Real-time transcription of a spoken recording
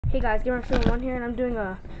Hey guys, Gamer1 here, and I'm doing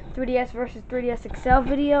a 3DS versus 3DS XL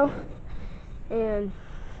video. And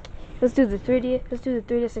let's do the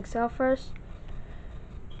 3DS XL first.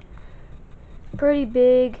 Pretty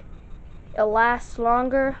big. It lasts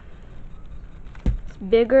longer. It's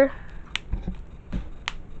bigger.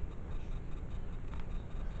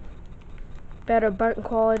 Better button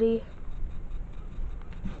quality.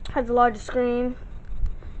 Has a larger screen.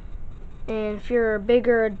 And if you're a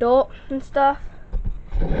bigger adult and stuff,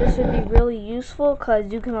 this would be really useful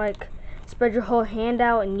because you can like spread your whole hand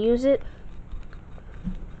out and use it.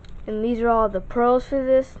 And these are all the pros for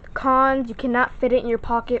this. Cons: you cannot fit it in your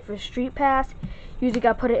pocket for Street Pass. You usually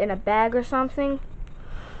gotta put it in a bag or something.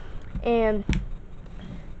 And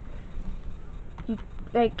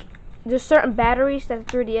there's certain batteries that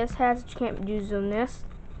the 3DS has that you can't use on this.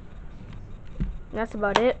 And that's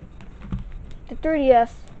about it. The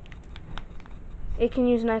 3DS, it can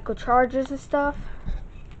use Nyko chargers and stuff.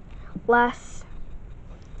 Lasts,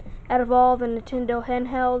 out of all the Nintendo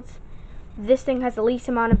handhelds, this thing has the least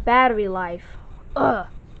amount of battery life.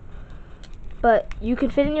 But you can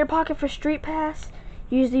fit it in your pocket for Street Pass.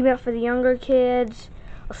 Usually meant for the younger kids,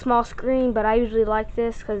 a small screen, but I usually like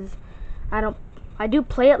this because I do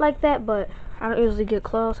play it like that, but I don't usually get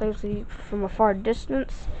close. I usually from a far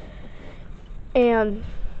distance. And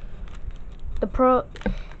the pro,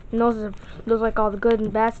 and those are like all the good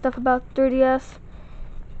and bad stuff about the 3DS.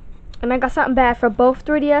 And I got something bad for both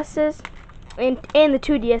 3DSs and the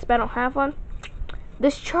 2DS, but I don't have one.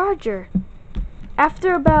 This charger,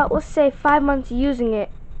 after about, let's say, 5 months using it,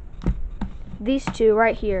 these two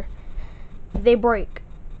right here, they break.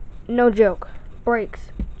 No joke. Breaks.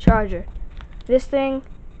 Charger. This thing,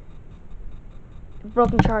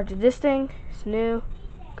 broken charger. This thing is new.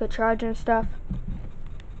 Good charger and stuff.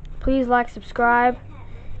 Please like, subscribe,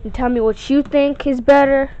 and tell me what you think is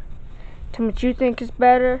better. Tell me what you think is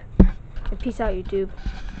better. And peace out, YouTube.